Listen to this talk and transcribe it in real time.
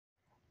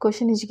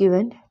question is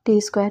given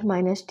t square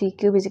minus t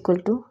cube is equal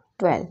to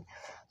 12.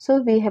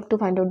 So we have to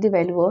find out the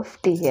value of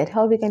t here.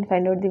 How we can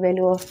find out the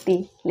value of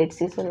t? Let's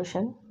see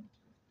solution.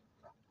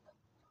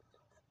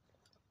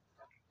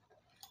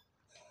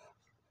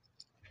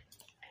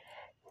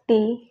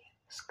 T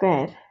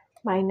square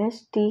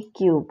minus t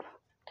cube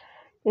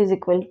is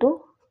equal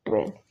to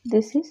 12.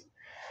 This is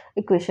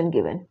equation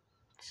given.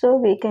 So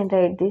we can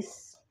write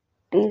this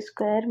t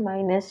square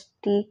minus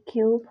t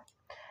cube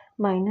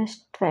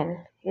minus 12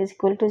 is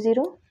equal to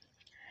 0.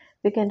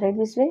 We can write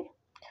this way.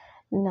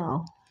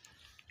 Now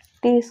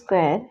t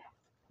square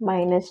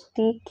minus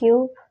t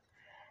cube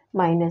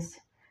minus,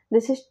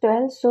 this is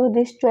 12, so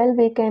this 12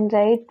 we can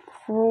write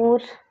 4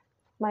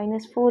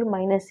 minus 4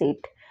 minus 8.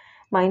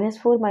 Minus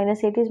 4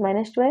 minus 8 is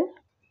minus 12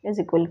 is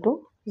equal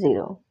to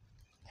 0.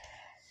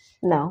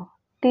 Now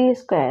t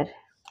square,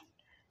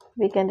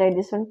 we can write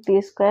this one,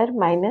 t square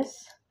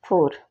minus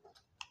 4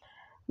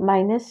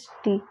 minus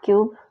t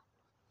cube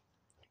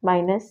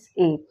minus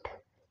 8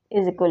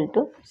 is equal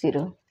to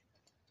 0.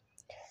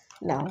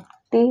 Now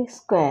t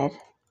square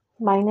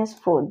minus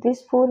 4,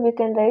 this 4 we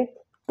can write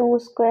 2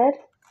 square,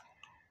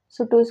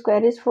 so 2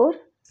 square is 4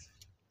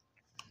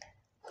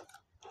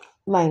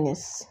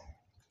 minus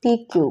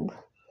t cube.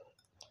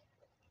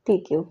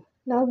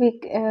 Now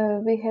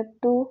we have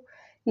to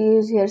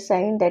use here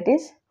sign, that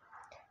is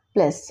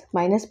plus,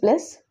 minus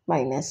plus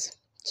minus,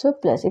 so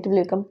plus, it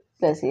will become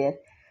plus here.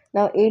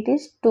 Now 8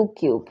 is 2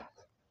 cube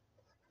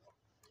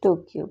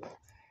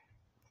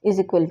is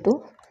equal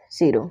to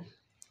 0.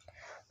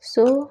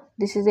 So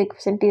this is the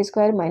equation t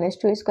square minus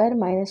 2 square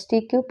minus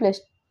t cube plus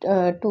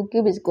 2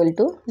 cube is equal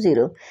to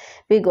 0.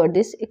 We got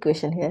this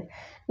equation here.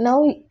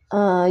 Now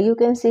you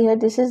can see here,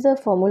 this is the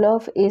formula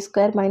of a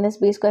square minus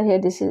b square. Here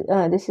this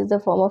is the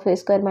form of a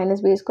square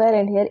minus b square,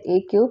 and here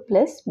a cube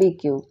plus b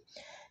cube.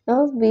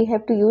 Now we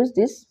have to use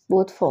this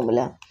both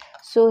formula.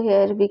 So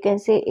here we can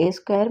say a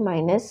square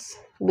minus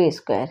b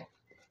square.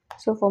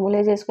 So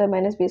formula is a square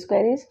minus b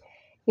square is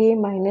a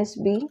minus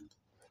b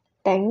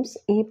times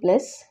a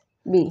plus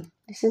b.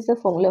 This is the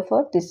formula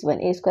for this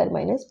one, a square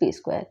minus b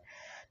square.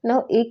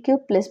 Now a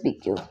cube plus b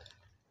cube.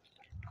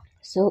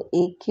 So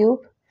a cube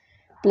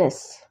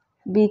plus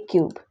b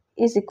cube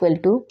is equal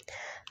to,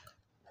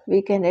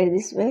 we can write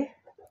this way,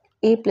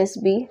 a plus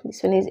b,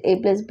 this one is a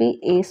plus b,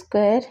 a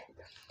square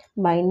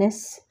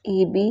minus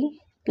ab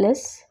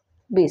plus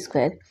b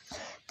square.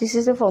 This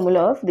is the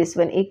formula of this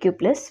one, a cube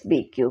plus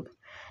b cube.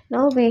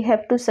 Now we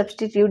have to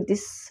substitute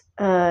this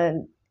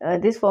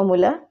this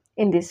formula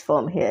in this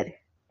form here.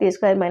 T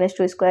square minus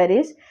 2 square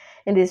is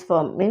in this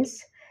form,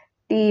 means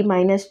t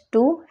minus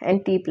 2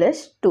 and t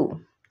plus 2,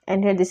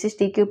 and here this is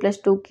t cube plus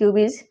 2 cube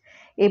is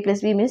a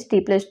plus b, means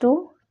t plus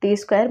 2, t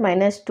square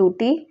minus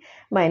 2t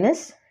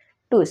minus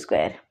 2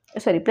 square,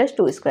 sorry, plus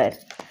 2 square.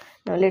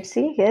 Now let's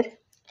see here,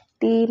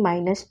 t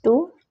minus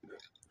 2,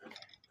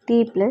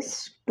 t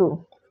plus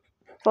 2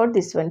 for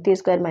this one, t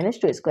square minus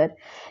 2 square.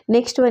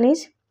 Next one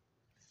is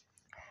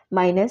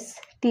minus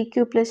t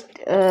cube plus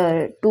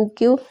 2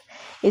 cube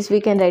is,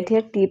 we can write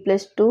here t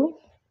plus 2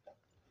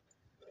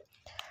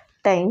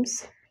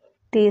 times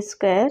t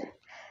square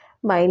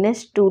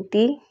minus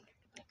 2t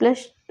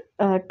plus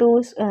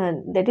 2,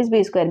 that is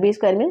b square. B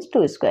square means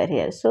 2 square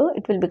here, so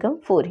it will become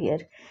 4 here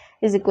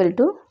is equal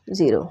to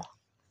 0.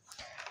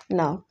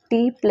 Now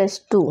t plus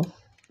 2,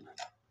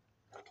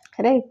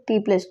 right,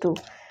 t plus 2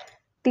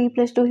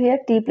 here,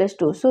 t plus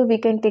 2, so we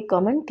can take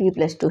common t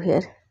plus 2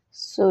 here.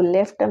 So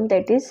left term,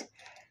 that is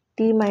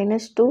t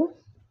minus 2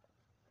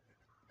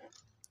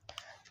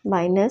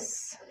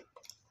 minus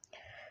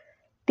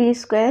t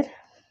square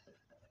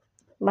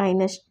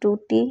minus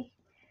 2t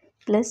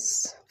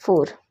plus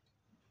 4,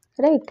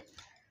 right,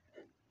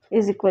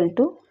 is equal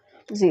to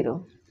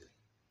 0.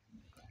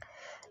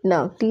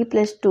 Now t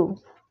plus 2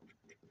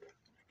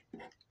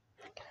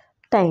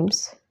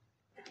 times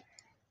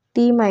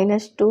t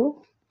minus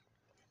 2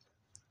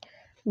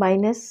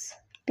 minus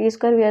t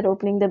square, we are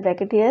opening the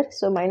bracket here,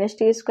 so minus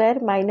t square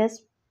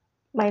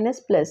minus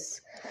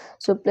plus,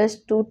 so plus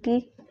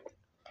 2t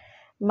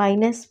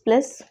minus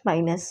plus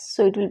minus,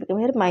 so it will become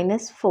here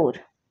minus 4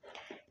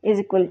 is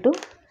equal to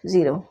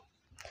 0.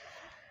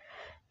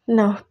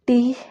 Now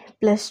t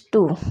plus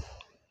 2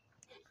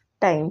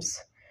 times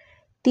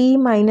t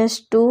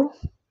minus 2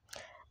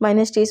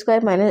 minus t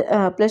square minus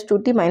plus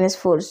 2t minus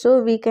 4,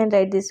 so we can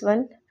write this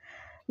one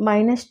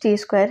minus t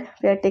square,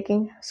 we are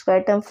taking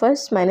square term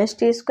first, minus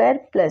t square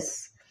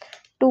plus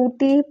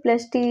 2t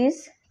plus t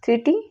is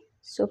 3t,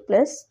 so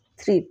plus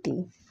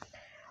 3t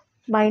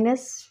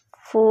minus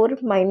 4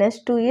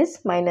 minus 2 is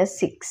minus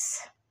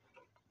 6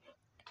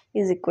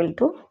 is equal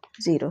to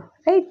 0,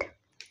 right.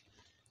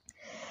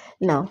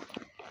 Now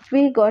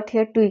we got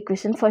here two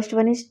equations. First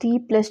one is t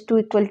plus 2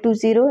 equal to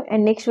 0,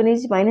 and next one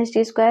is minus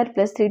t square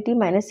plus 3t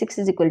minus 6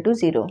 is equal to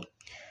 0.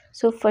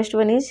 So first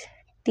one is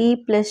t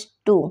plus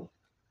 2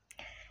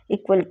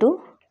 equal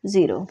to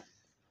 0,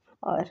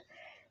 or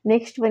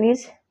next one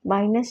is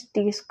minus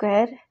t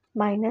square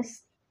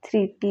minus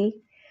 3t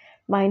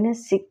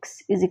minus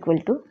 6 is equal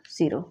to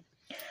 0.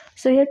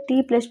 So here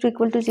t plus 2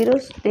 equal to 0.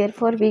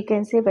 Therefore, we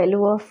can say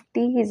value of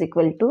t is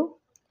equal to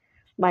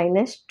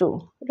minus 2,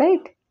 right?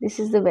 This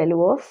is the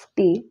value of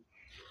t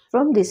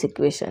from this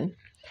equation.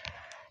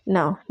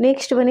 Now,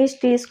 next one is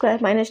t square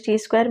minus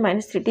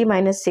 3t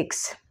minus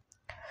 6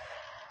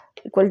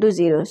 equal to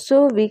 0.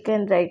 So we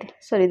can write,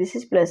 sorry, this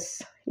is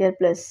plus, here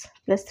plus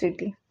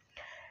 3t.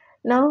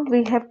 Now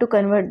we have to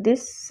convert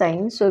this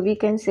sign. So we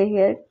can say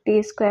here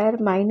t square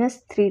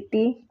minus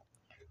 3t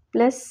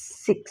plus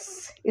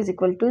 6 is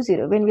equal to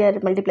 0. When we are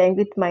multiplying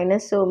with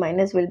minus, so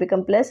minus will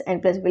become plus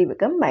and plus will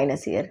become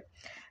minus here,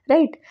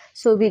 right?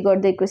 So we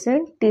got the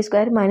equation t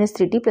square minus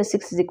 3t plus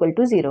 6 is equal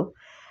to 0.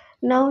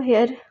 Now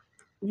here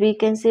we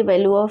can say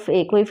value of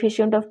a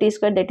coefficient of t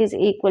square, that is a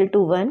equal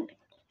to 1,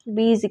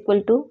 b is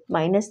equal to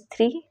minus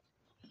 3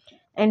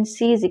 and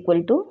c is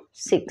equal to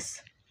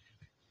 6.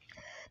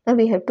 Now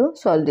we have to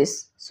solve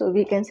this. So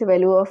we can say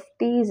value of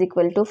t is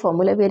equal to,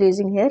 formula we are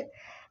using here,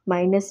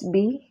 minus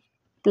b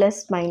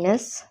plus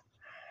minus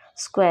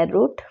square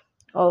root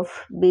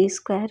of b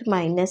square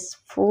minus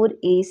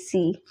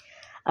 4ac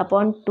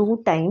upon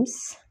 2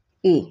 times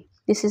a.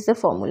 This is the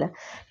formula.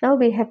 Now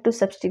we have to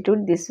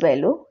substitute this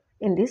value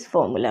in this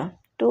formula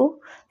to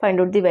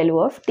find out the value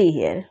of t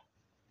here.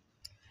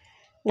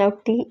 Now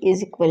t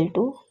is equal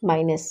to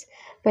minus,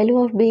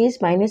 value of b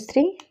is minus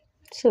 3.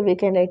 So we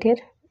can write here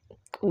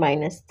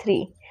minus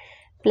 3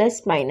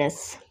 plus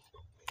minus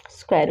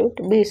square root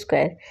b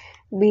square.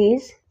 B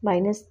is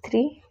minus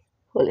 3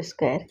 whole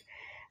square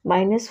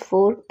minus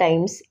 4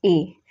 times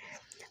a.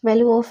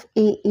 Value of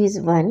a is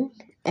 1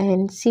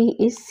 and c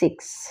is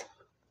 6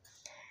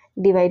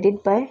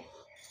 divided by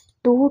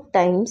 2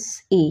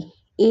 times a.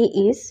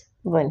 A is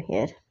 1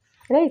 here,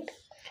 right?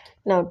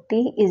 Now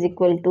t is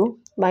equal to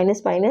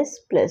minus minus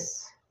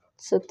plus.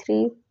 So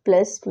 3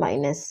 plus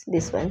minus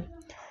this one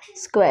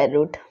square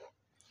root.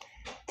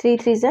 3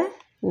 3s are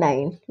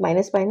 9,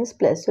 minus minus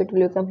plus, so it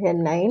will become here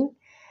 9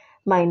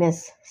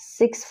 minus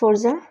 6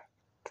 4s are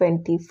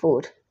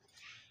 24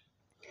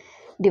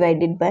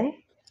 divided by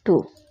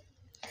 2.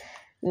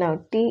 Now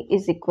t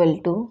is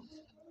equal to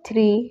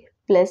 3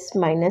 plus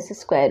minus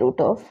square root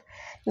of,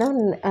 now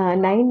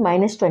 9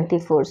 minus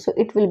 24, so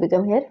it will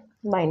become here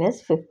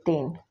minus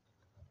 15.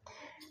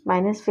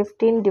 Minus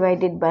 15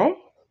 divided by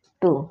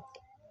 2.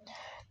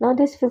 Now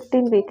this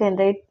 15 we can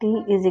write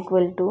t is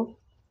equal to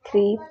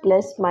 3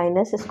 plus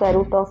minus square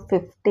root of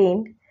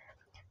 15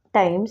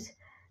 times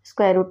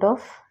square root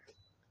of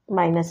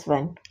minus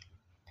 1,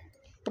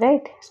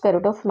 right? Square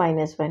root of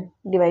minus 1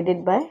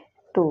 divided by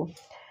 2.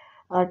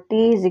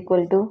 T is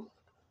equal to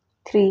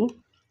 3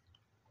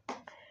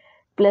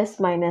 plus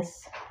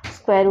minus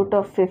square root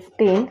of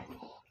 15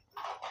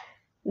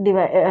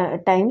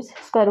 times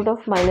square root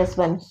of minus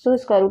 1. So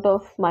square root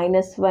of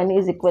minus 1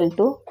 is equal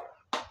to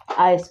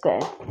I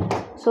square.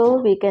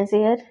 So we can say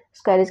here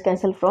square is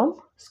cancelled from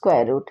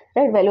square root,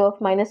 right? Value of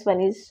minus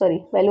 1 is,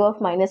 value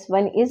of minus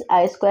 1 is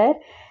I square,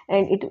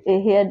 and it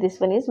here this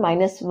one is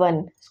minus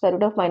 1, square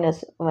root of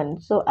minus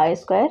 1. So I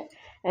square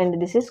and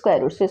this is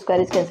square root. So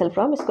square is cancelled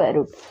from square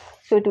root.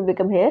 So it will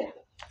become here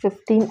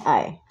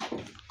 15i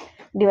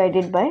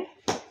divided by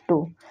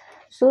 2.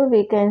 So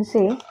we can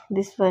say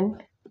this one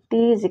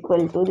t is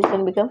equal to, this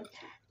one become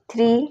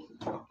 3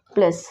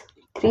 plus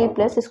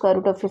square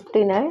root of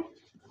 15i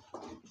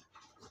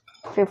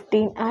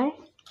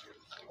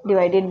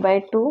divided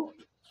by 2,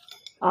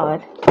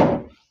 or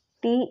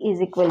t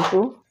is equal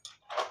to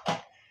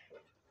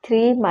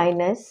 3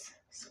 minus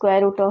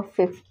square root of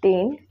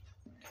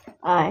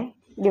 15i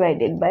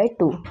divided by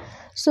 2.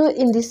 So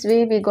in this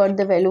way we got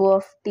the value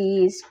of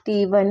t is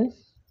t1,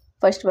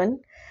 first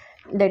one,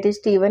 that is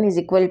t1 is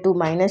equal to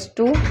minus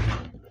 2,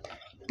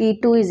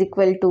 t2 is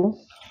equal to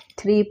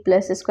 3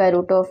 plus square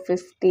root of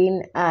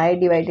 15i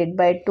divided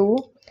by 2,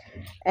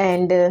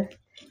 and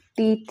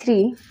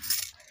t3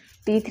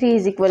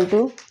 is equal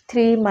to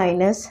 3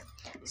 minus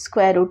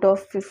square root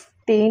of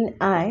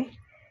 15i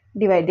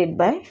divided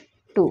by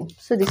 2.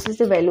 So this is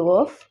the value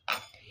of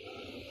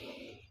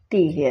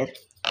t here.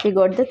 We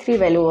got the 3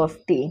 value of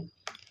t.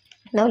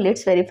 Now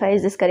let's verify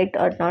is this correct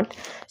or not.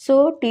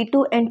 So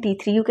t2 and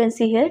t3, you can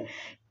see here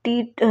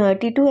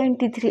t2 and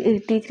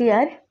t3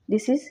 are,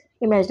 this is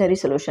imaginary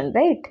solution,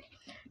 right?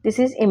 This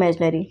is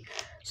imaginary.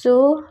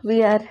 So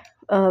we are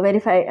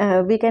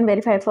we can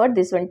verify for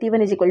this one.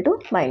 T1 is equal to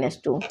minus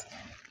 2.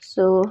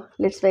 So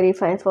let's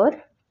verify for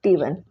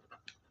T1.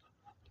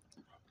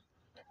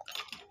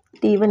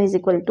 T1 is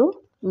equal to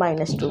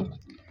minus 2.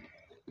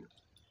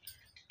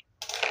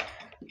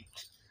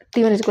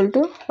 T1 is equal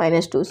to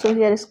minus 2. So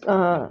here is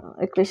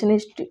equation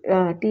is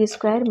t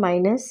square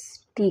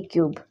minus t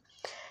cube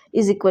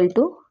is equal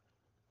to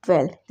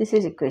 12. This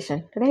is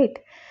equation, right?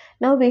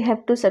 Now we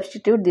have to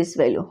substitute this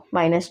value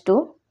minus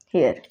 2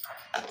 here.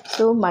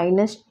 So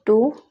minus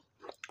 2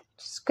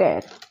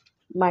 square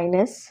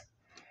minus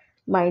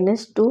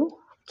 2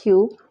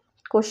 cube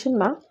question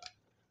mark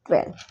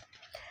 12.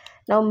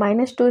 Now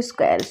minus 2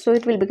 square, so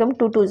it will become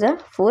 2 2s are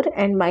 4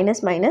 and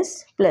minus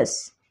minus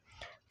plus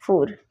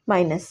 4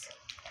 minus.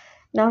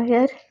 Now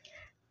here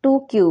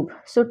 2 cube,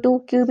 so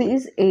 2 cube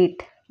is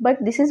 8 but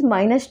this is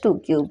minus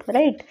 2 cube,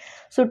 right?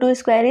 So 2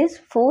 square is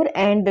 4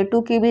 and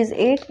 2 cube is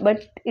 8,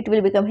 but it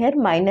will become here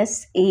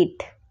minus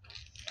 8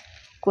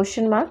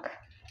 question mark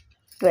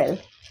 12.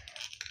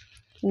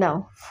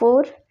 Now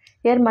 4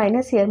 here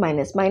minus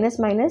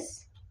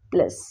minus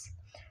plus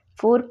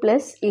 4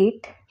 plus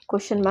 8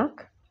 question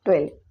mark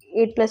 12.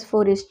 8 plus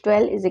 4 is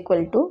 12 is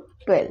equal to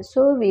 12.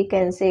 So we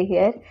can say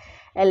here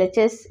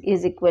LHS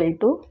is equal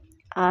to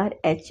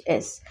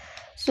RHS.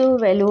 So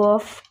value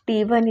of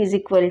T1 is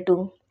equal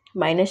to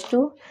minus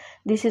 2.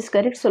 This is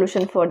correct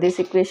solution for this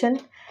equation,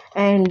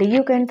 and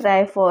you can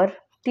try for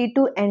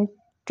T2 and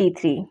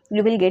T3.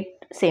 You will get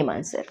same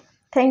answer.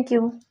 Thank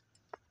you.